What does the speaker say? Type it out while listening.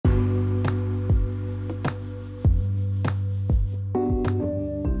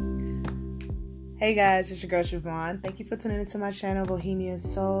Hey guys, it's your girl Siobhan. Thank you for tuning into my channel, Bohemian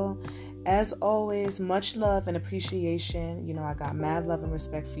Soul. As always, much love and appreciation. You know, I got mad love and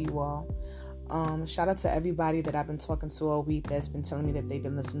respect for you all. Shout out to everybody that I've been talking to all week that's been telling me that they've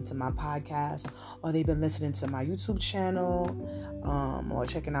been listening to my podcast, or they've been listening to my YouTube channel, or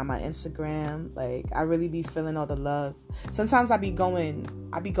checking out my Instagram. Like, I really be feeling all the love. Sometimes I be going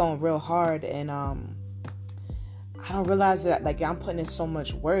real hard, and I don't realize that, like, I'm putting in so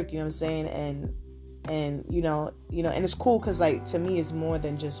much work, you know what I'm saying? And you know, and it's cool because, like, to me, it's more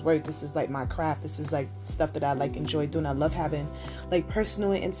than just work. This is like my craft. This is like stuff that I like enjoy doing. I love having like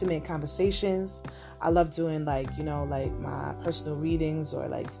personal and intimate conversations. I love doing like, you know, like my personal readings or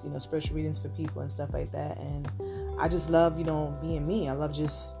like, you know, spiritual readings for people and stuff like that. And I just love, you know, being me. I love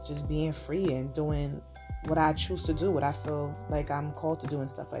just being free and doing what I choose to do, what I feel like I'm called to do and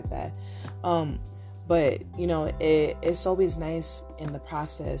stuff like that. But, you know, it's always nice in the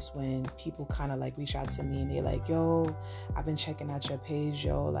process when people kind of like reach out to me and they're like, yo, I've been checking out your page,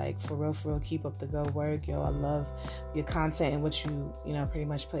 yo, like for real, keep up the good work, yo, I love your content and what you know, pretty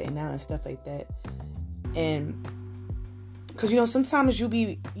much putting out and stuff like that. And because, you know, sometimes you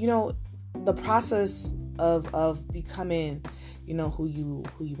be, you know, the process of becoming, you know, who you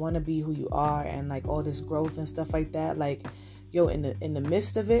want to be, who you are, and like all this growth and stuff like that, like, yo, in the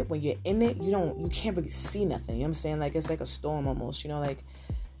midst of it, when you're in it, you can't really see nothing. You know what I'm saying? Like, it's like a storm almost, you know, like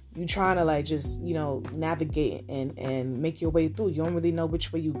you trying to like just, you know, navigate and make your way through. You don't really know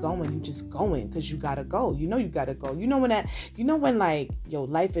which way you going. You just going because you gotta go. You know you gotta go. You know when like your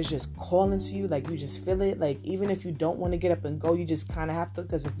life is just calling to you, like you just feel it. Like even if you don't want to get up and go, you just kind of have to,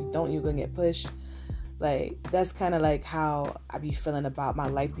 because if you don't, you're gonna get pushed. Like that's kind of like how I be feeling about my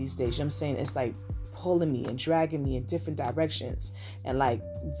life these days. You know what I'm saying? It's like pulling me and dragging me in different directions and like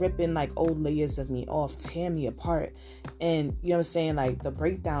ripping like old layers of me off, tearing me apart. And you know what I'm saying, like the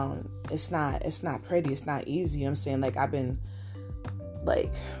breakdown, it's not pretty, it's not easy. You know what I'm saying? Like I've been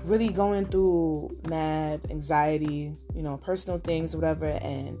like really going through mad anxiety, you know, personal things or whatever,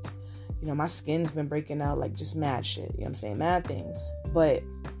 and you know my skin's been breaking out, like just mad shit, you know what I'm saying, mad things. But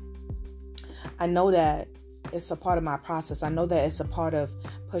I know that it's a part of my process. I know that it's a part of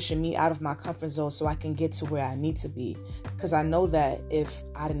pushing me out of my comfort zone so I can get to where I need to be. Because I know that if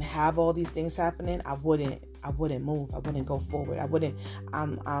I didn't have all these things happening, I wouldn't move. I wouldn't go forward.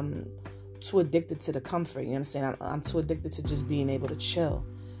 I'm too addicted to the comfort. You know what I'm saying? I'm too addicted to just being able to chill.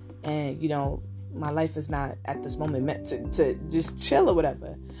 And, you know, my life is not at this moment meant to just chill or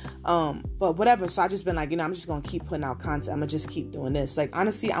whatever. But whatever. So I just been like, you know, I'm just going to keep putting out content. I'm going to just keep doing this. Like,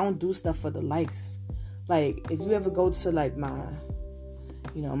 honestly, I don't do stuff for the likes. Like, if you ever go to like my,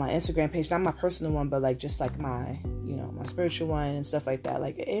 you know, my Instagram page, not my personal one, but like just like my, you know, my spiritual one and stuff like that,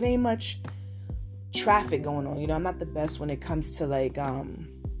 like it ain't much traffic going on. You know, I'm not the best when it comes to like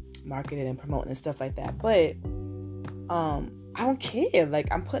marketing and promoting and stuff like that, but I don't care. Like,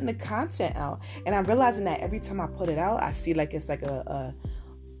 I'm putting the content out, and I'm realizing that every time I put it out, I see like it's like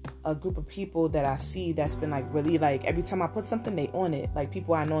a group of people that I see that's been like really, like every time I put something, they on it, like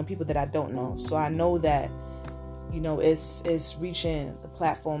people I know and people that I don't know. So I know that, you know, it's reaching the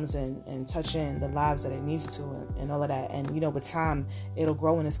platforms and touching the lives that it needs to, and all of that. And, you know, with time, it'll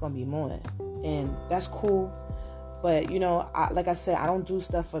grow and it's going to be more. And that's cool. But, you know, like I said, I don't do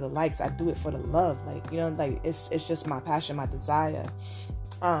stuff for the likes. I do it for the love. Like, you know, like it's just my passion, my desire.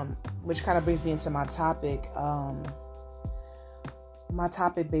 Which kind of brings me into my topic. My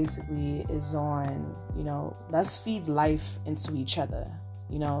topic basically is on, you know, let's feed life into each other,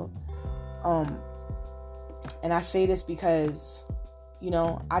 you know. And I say this because, you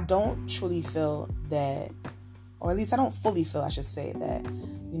know, I don't truly feel that, or at least I don't fully feel, I should say, that,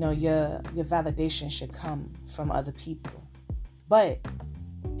 you know, your validation should come from other people. But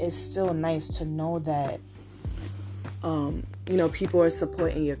it's still nice to know that, you know, people are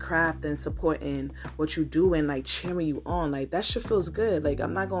supporting your craft and supporting what you do and like cheering you on. Like that shit feels good. Like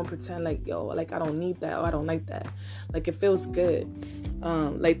I'm not gonna pretend like, yo, like I don't need that or I don't like that. Like it feels good.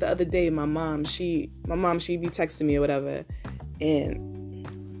 Like the other day, my mom she be texting me or whatever,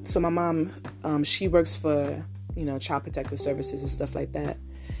 and so my mom, she works for, you know, Child Protective Services and stuff like that,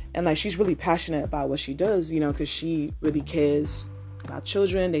 and like she's really passionate about what she does, you know, because she really cares about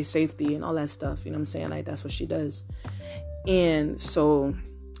children, their safety and all that stuff, you know what I'm saying? Like that's what she does. And so,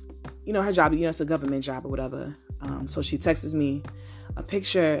 you know, her job, you know, it's a government job or whatever. So she texts me a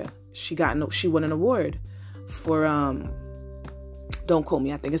picture. She won an award for don't quote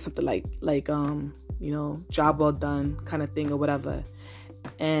me, I think it's something like you know, job well done kind of thing or whatever.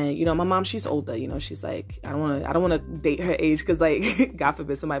 And, you know, my mom, she's older, you know, she's like, I don't want to date her age because, like, God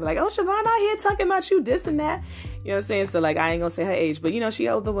forbid somebody be like, oh, Siobhan out here talking about you, this and that. You know what I'm saying? So, like, I ain't going to say her age, but, you know, she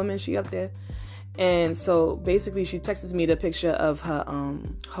older woman, she up there. And so basically she texts me the picture of her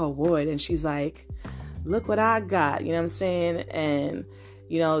award, and she's like, look what I got, you know what I'm saying? And,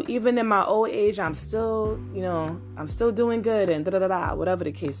 you know, even in my old age, I'm still doing good, and da-da-da-da, whatever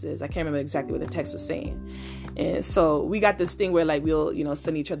the case is. I can't remember exactly what the text was saying. And so we got this thing where, like, we'll, you know,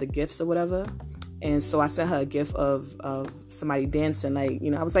 send each other gifts or whatever. And so I sent her a gift of somebody dancing, like, you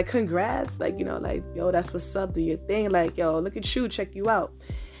know, I was like, congrats, like, you know, like, yo, that's what's up, do your thing, like, yo, look at you, check you out.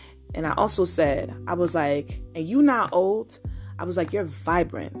 And I also said, I was like, and you not old, I was like, you're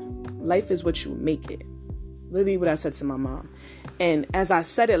vibrant. Life is what you make it. Literally what I said to my mom. And as I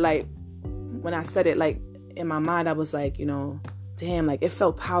said it, like, when I said it, like, in my mind, I was like, you know, damn, like, it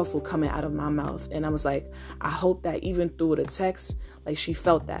felt powerful coming out of my mouth. And I was like, I hope that even through the text, like, she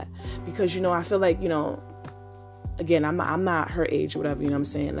felt that. Because, you know, I feel like, you know, again, I'm not her age or whatever, you know what I'm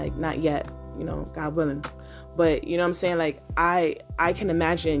saying? Like, not yet, you know, God willing. But, you know what I'm saying? Like, I can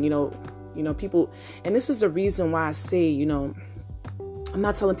imagine, you know, people, and this is the reason why I say, you know, I'm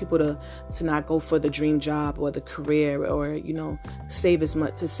not telling people to not go for the dream job or the career, or, you know, save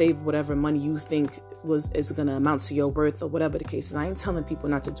whatever money you think is going to amount to your worth, or whatever the case is. I ain't telling people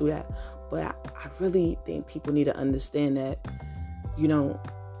not to do that. But I really think people need to understand that, you know,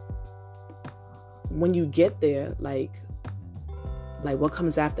 when you get there, like what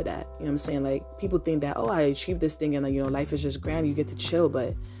comes after that? You know what I'm saying? Like, people think that, oh, I achieved this thing and, like, you know, life is just grand, you get to chill.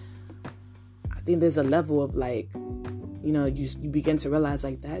 But I think there's a level of, like, you know, you begin to realize,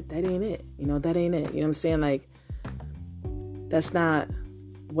 like, that ain't it. You know, that ain't it. You know what I'm saying? Like, that's not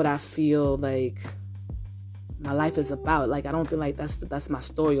what I feel like my life is about. Like, I don't think, like, that's my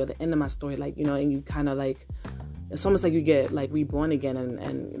story, or the end of my story. Like, you know, and you kind of, like, it's almost like you get, like, reborn again.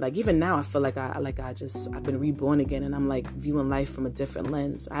 And like, even now I feel like I've been reborn again, and I'm, like, viewing life from a different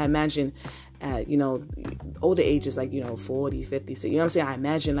lens. I imagine at, you know, older ages, like, you know, 40, 50, so, you know what I'm saying? I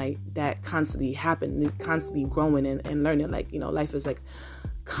imagine, like, that constantly happening, constantly growing and learning. Like, you know, life is, like,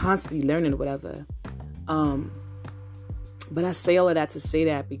 constantly learning or whatever. But I say all of that to say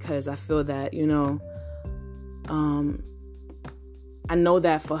that because I feel that, you know, I know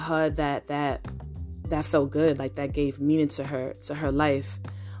that for her, that felt good. Like, that gave meaning to her life.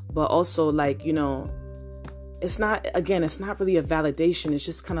 But also, like, you know, it's not really a validation. It's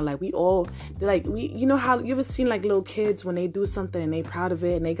just kind of like, you know how you ever seen, like, little kids when they do something and they proud of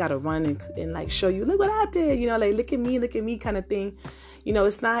it and they got to run and like show you, look what I did, you know, like, look at me kind of thing. You know,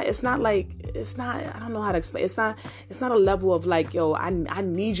 it's not, I don't know how to explain. It's not a level of, like, yo, I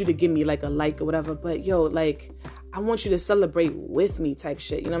need you to give me, like, a like or whatever, but, yo, like, I want you to celebrate with me type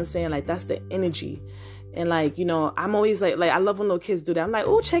shit. You know what I'm saying? Like, that's the energy. And, like, you know, I'm always like I love when little kids do that. I'm like,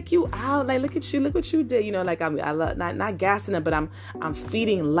 oh, check you out. Like, look at you. Look what you did. You know, like, I love, not gassing them, but I'm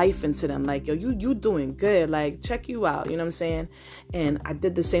feeding life into them. Like, yo, you doing good. Like, check you out. You know what I'm saying? And I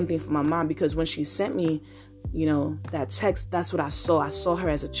did the same thing for my mom, because when she sent me, you know, that text, that's what I saw. I saw her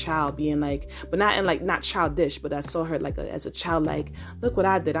as a child being like, but not in, like, not childish, but I saw her like as a child, like, look what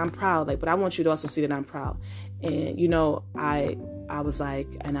I did. I'm proud. Like, but I want you to also see that I'm proud. And, you know, I was like,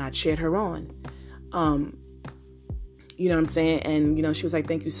 and I cheered her on. You know what I'm saying? And, you know, she was like,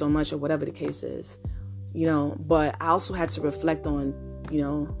 thank you so much, or whatever the case is, you know. But I also had to reflect on, you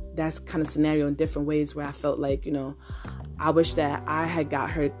know, that kind of scenario in different ways, where I felt like, you know, I wish that I had got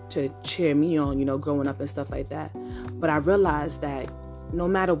her to cheer me on, you know, growing up and stuff like that. But I realized that no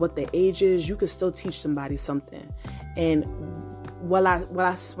matter what the age is, you could still teach somebody something. And when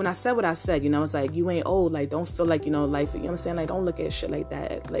I said what I said, you know, it's like, you ain't old. Like, don't feel like, you know, life, you know what I'm saying? Like, don't look at shit like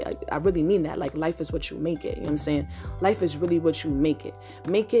that. Like, I really mean that. Like, life is what you make it. You know what I'm saying? Life is really what you make it.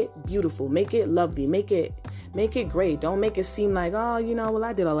 Make it beautiful. Make it lovely. Make it great. Don't make it seem like, oh, you know, well,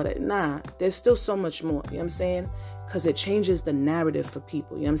 I did all of that. Nah, there's still so much more. You know what I'm saying? Because it changes the narrative for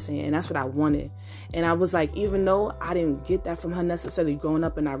people. You know what I'm saying? And that's what I wanted. And I was like, even though I didn't get that from her necessarily growing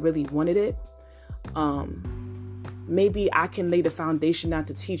up, and I really wanted it, maybe I can lay the foundation down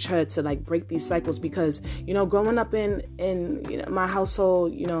to teach her to, like, break these cycles. Because, you know, growing up in you know, my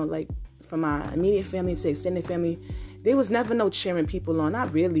household, you know, like, from my immediate family to extended family, there was never no cheering people on.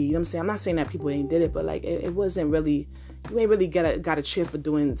 Not really. You know what I'm saying? I'm not saying that people ain't did it, but, like, it wasn't really, you ain't really got a cheer for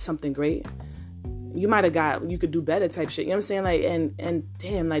doing something great. You might have you could do better type shit. You know what I'm saying? Like, and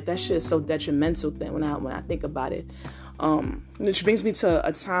damn, like, that shit is so detrimental then when I think about it. Which brings me to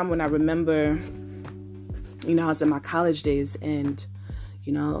a time when I remember, you know, I was in my college days, and,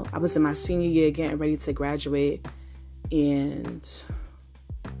 you know, I was in my senior year getting ready to graduate, and,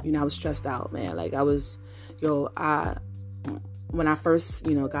 you know, I was stressed out, man. Like, I was, when I first,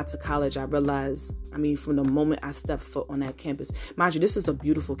 you know, got to college, I realized, I mean, from the moment I stepped foot on that campus, mind you, this is a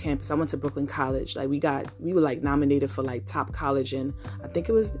beautiful campus. I went to Brooklyn College. Like, we were, like, nominated for, like, top college in, I think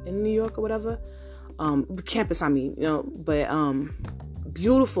it was in New York or whatever. campus, I mean, but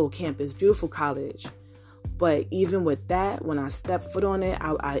beautiful campus, beautiful college. But even with that, when I stepped foot on it,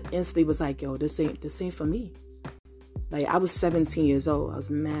 I instantly was like, yo, this ain't for me. Like, I was 17 years old. I was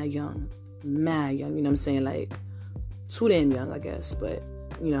mad young, you know what I'm saying? Like, too damn young, I guess. But,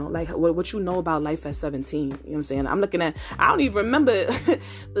 like what you know about life at 17, you know what I'm saying? I don't even remember the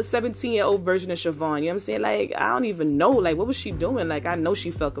 17-year-old version of Siobhan, you know what I'm saying? Like, I don't even know, like, what was she doing? Like, I know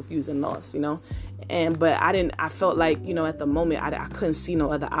she felt confused and lost, but I felt like, at the moment, I couldn't see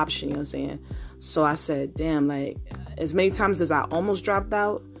no other option, you know what I'm saying? So I said, damn, like, as many times as I almost dropped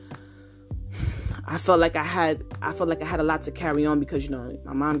out, I felt like I had a lot to carry on because,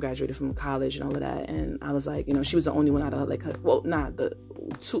 my mom graduated from college and all of that. And I was like, she was the only one out of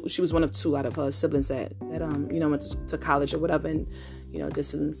she was one of two out of her siblings that went to college or whatever, and, did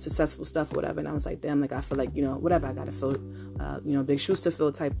some successful stuff or whatever. And I was like, damn, like, I feel like, whatever, I got to fill, big shoes to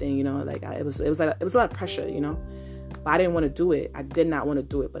fill type thing, it was a lot of pressure, but I didn't want to do it. I did not want to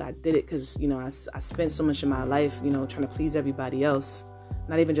do it, but I did it because, I spent so much of my life, trying to please everybody else.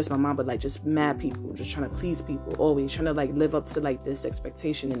 Not even just my mom, but like just mad people, just trying to please people, always trying to like live up to like this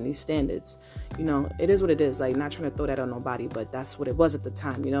expectation and these standards. It is what it is. Like, not trying to throw that on nobody, but that's what it was at the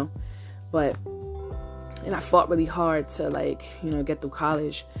time, and I fought really hard to like, get through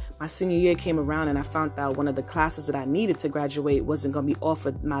college. My senior year came around and I found out one of the classes that I needed to graduate wasn't going to be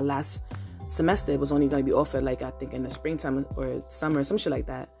offered my last semester. It was only going to be offered like, I think in the springtime or summer or some shit like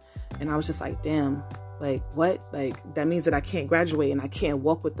that. And I was just like, damn. Like, what? Like, that means that I can't graduate and I can't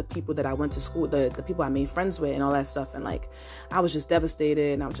walk with the people that I went to school, the people I made friends with and all that stuff. And like, I was just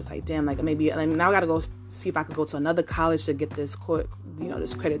devastated, and I was just like, damn, like, maybe, and now I got to go see if I could go to another college to get this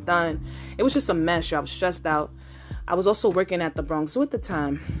this credit done. It was just a mess. I was stressed out. I was also working at the Bronx Zoo at the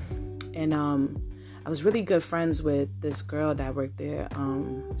time. And, I was really good friends with this girl that worked there.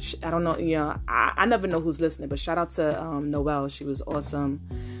 I don't know, I never know who's listening, but shout out to Noelle. She was awesome.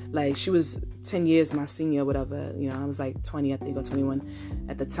 Like, she was 10 years my senior, whatever. I was like 20, I think, or 21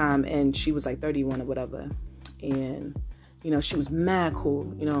 at the time. And she was like 31 or whatever. And, she was mad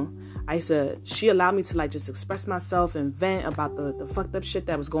cool. She allowed me to like just express myself and vent about the fucked up shit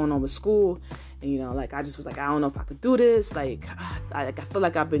that was going on with school. And, like, I just was like, I don't know if I could do this. Like, I feel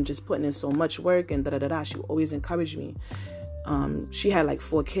like I've been just putting in so much work and da-da-da-da. She would always encourage me. She had like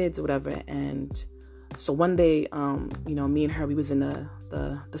 4 kids or whatever. And so one day, me and her, we was in the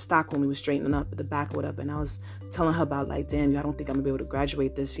stock room. We was straightening up at the back or whatever. And I was telling her about like, damn, I don't think I'm gonna be able to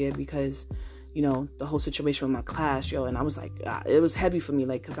graduate this year because, the whole situation with my class, and I was like, it was heavy for me,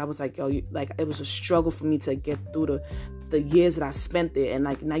 like, because I was like, it was a struggle for me to get through the years that I spent there, and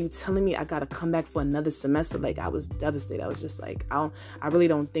like, now you telling me I gotta come back for another semester. Like, I was devastated. I was just like, I really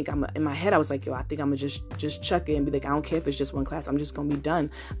don't think in my head I was like, I think I'm gonna just chuck it and be like, I don't care if it's just one class, I'm just gonna be done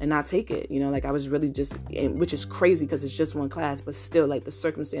and not take it, like, I was really just, which is crazy because it's just one class, but still, like, the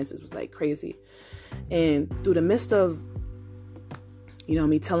circumstances was like crazy. And through the midst of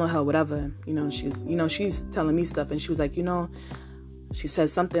me telling her whatever, she's telling me stuff, and she was like, she said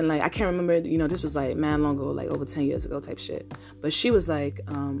something like, I can't remember, this was like man long ago, like over 10 years ago type shit. But she was like,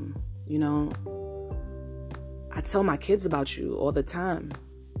 I tell my kids about you all the time.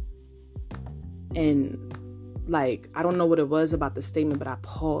 And like, I don't know what it was about the statement, but I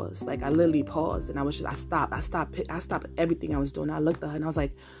paused. Like, I literally paused, and I stopped everything I was doing. I looked at her and I was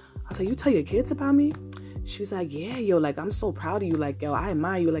like, you tell your kids about me? She was like, yeah, yo, like, I'm so proud of you. Like, yo, I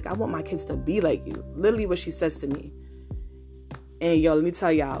admire you. Like, I want my kids to be like you. Literally what she says to me. And yo, let me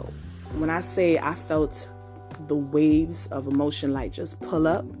tell y'all, when I say I felt the waves of emotion, like, just pull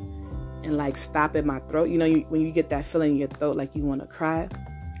up and like stop in my throat, when you get that feeling in your throat, like you want to cry.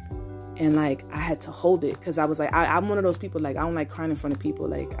 And like, I had to hold it because I was like, I'm one of those people, like, I don't like crying in front of people.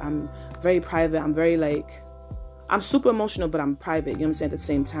 Like, I'm very private. I'm very like, I'm super emotional, but I'm private. You know what I'm saying? At the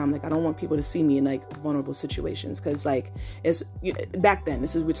same time, like, I don't want people to see me in like vulnerable situations. Cause like, back then,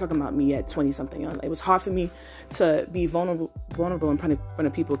 we're talking about me at 20 something. It was hard for me to be vulnerable in front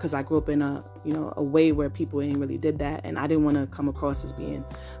of people. Cause I grew up in a way where people ain't really did that. And I didn't want to come across as being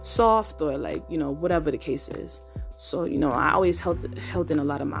soft or like, whatever the case is. So, I always held in a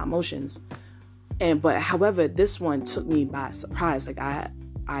lot of my emotions. But however, this one took me by surprise. Like, I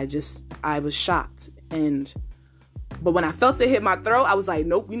was shocked. But when I felt it hit my throat, I was like,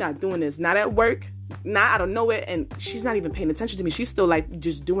 nope, we're not doing this. Not at work, not out of nowhere. And she's not even paying attention to me. She's still like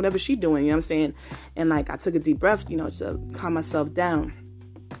just doing whatever she's doing, you know what I'm saying? And like, I took a deep breath, to calm myself down.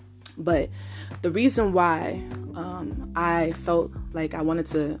 But the reason why I felt like I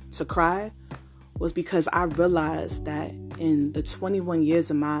wanted to cry was because I realized that in the 21 years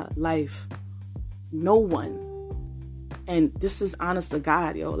of my life, no one, And this is honest to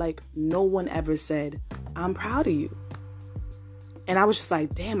God, yo. Like, no one ever said, I'm proud of you. And I was just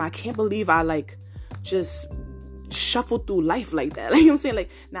like, damn, I can't believe I like just shuffled through life like that. Like, you know what I'm saying? Like,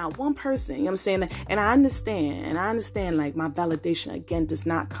 now one person, you know what I'm saying? And I understand like my validation again does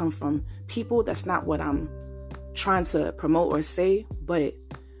not come from people. That's not what I'm trying to promote or say, but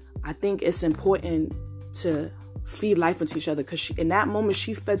I think it's important to feed life into each other, because in that moment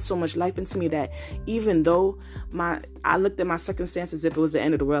she fed so much life into me that even though I looked at my circumstances if it was the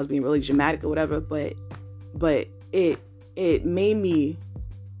end of the world, I was being really dramatic or whatever, but it made me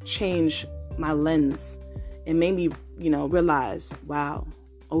change my lens. It made me, realize, wow,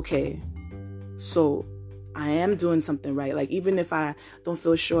 okay, so I am doing something right. Like, even if I don't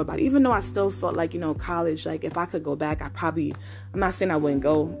feel sure about it, even though I still felt like, college, like if I could go back, I'm not saying I wouldn't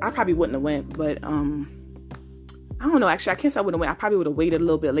go. I probably wouldn't have went, but I don't know. Actually, I can't say I wouldn't have went. I probably would have waited a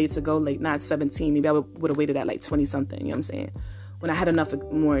little bit late to go, like not 17. Maybe I would have waited at like 20 something, you know what I'm saying? When I had enough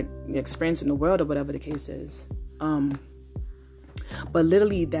more experience in the world or whatever the case is. But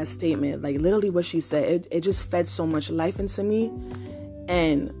literally that statement, like literally what she said, it just fed so much life into me.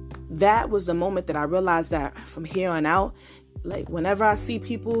 And that was the moment that I realized that from here on out, like whenever I see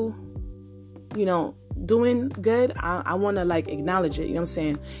people, doing good, I want to like acknowledge it. You know what I'm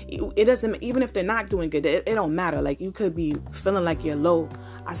saying? It doesn't, even if they're not doing good, it don't matter. Like you could be feeling like you're low.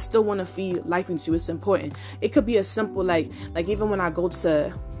 I still want to feed life into you. It's important. It could be as simple, like even when I go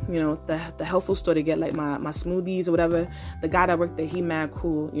to, the health food store to get like my smoothies or whatever, the guy that worked there, he mad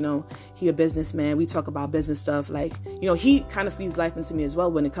cool. He a businessman. We talk about business stuff. Like, he kind of feeds life into me as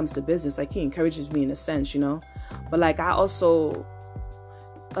well when it comes to business. Like he encourages me in a sense, but like I also,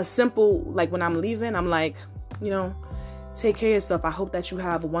 a simple, like when I'm leaving, I'm like, take care of yourself. I hope that you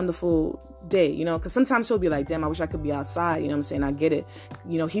have a wonderful day, because sometimes he'll be like, damn, I wish I could be outside. You know what I'm saying? I get it.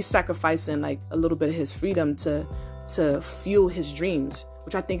 He's sacrificing like a little bit of his freedom to fuel his dreams,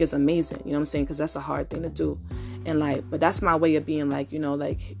 which I think is amazing. You know what I'm saying? Because that's a hard thing to do. And like, but that's my way of being like,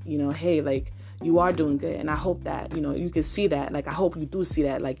 hey, like you are doing good. And I hope that, you can see that. Like, I hope you do see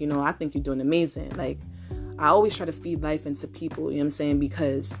that. Like, I think you're doing amazing. Like, I always try to feed life into people, you know what I'm saying?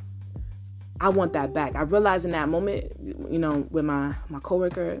 Because I want that back. I realized in that moment, with my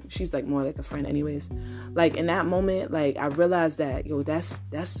coworker, she's like more like a friend anyways. Like in that moment, like I realized that,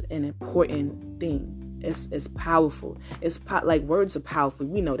 that's an important thing. It's powerful. Like words are powerful.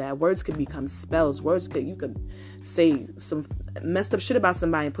 We know that words could become spells. You could say some messed up shit about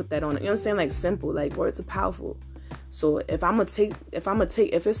somebody and put that on it. You know what I'm saying? Like simple, like words are powerful. So if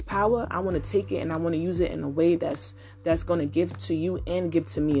it's power, I want to take it and I want to use it in a way that's going to give to you and give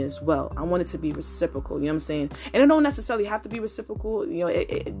to me as well. I want it to be reciprocal. You know what I'm saying? And it don't necessarily have to be reciprocal.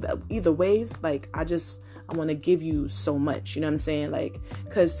 Either ways, like I want to give you so much, you know what I'm saying? Like,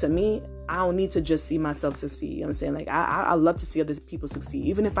 cause to me, I don't need to just see myself succeed. You know what I'm saying? Like I love to see other people succeed,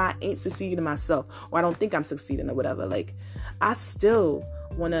 even if I ain't succeeding myself or I don't think I'm succeeding or whatever. Like I still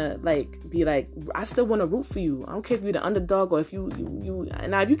want to I still want to root for you. I don't care if you're the underdog or if you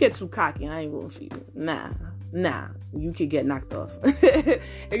now if you get too cocky, I ain't rooting for you. Nah, you could get knocked off.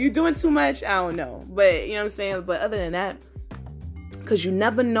 If you're doing too much, I don't know. But you know what I'm saying? But other than that, because you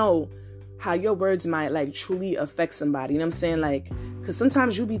never know how your words might like truly affect somebody. You know what I'm saying? Like, because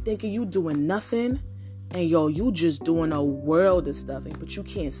sometimes you be thinking you doing nothing and you just doing a world of stuff, but you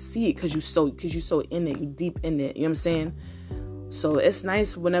can't see it because you so in it, you deep in it. You know what I'm saying? So it's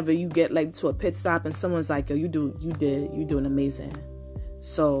nice whenever you get like to a pit stop and someone's like, yo, you're doing amazing.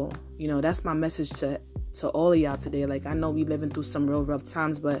 So, that's my message to all of y'all today. Like, I know we living through some real rough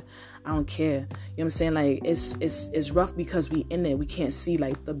times, but I don't care. You know what I'm saying? Like, it's rough because we in it. We can't see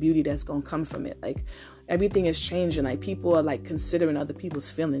like the beauty that's going to come from it. Like, everything is changing. Like, people are like considering other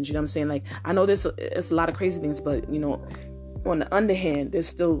people's feelings. You know what I'm saying? Like, I know it's a lot of crazy things, but on the other hand, there's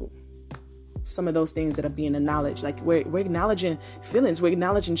still some of those things that are being acknowledged. Like we're acknowledging feelings, we're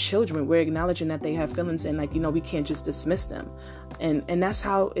acknowledging children, we're acknowledging that they have feelings, and like we can't just dismiss them, and that's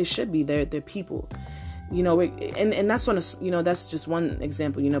how it should be. They're people, and that's on a, that's just one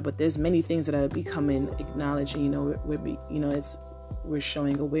example, but there's many things that are becoming acknowledged, and we're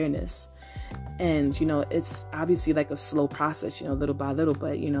showing awareness, and it's obviously like a slow process, little by little,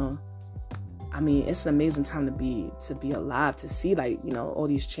 but I mean, it's an amazing time to be alive, to see like, all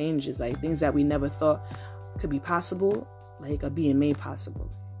these changes, like things that we never thought could be possible, like are being made possible.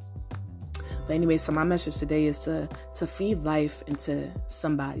 But anyway, so my message today is to feed life into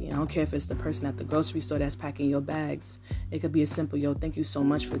somebody. I don't care if it's the person at the grocery store that's packing your bags. It could be as simple, yo, thank you so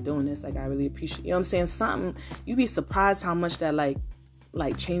much for doing this. Like, I really appreciate, you know what I'm saying? Something, you'd be surprised how much that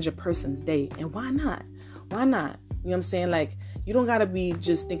like change a person's day. And why not? Why not? You know what I'm saying? Like, you don't got to be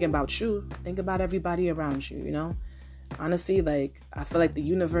just thinking about you. Think about everybody around you, Honestly, like, I feel like the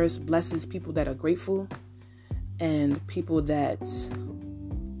universe blesses people that are grateful and people that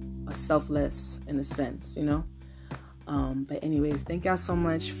are selfless in a sense, you know? But anyways, thank y'all so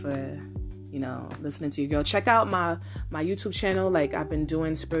much for, you know, listening to your girl. Check out my YouTube channel. Like, I've been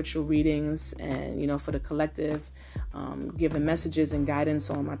doing spiritual readings and, you know, for the collective, giving messages and guidance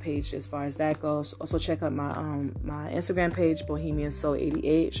on my page as far as that goes. Also check out my Instagram page, Bohemian Soul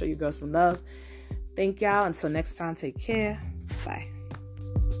 88. Show your girl some love. Thank y'all. Until next time, take care. Bye.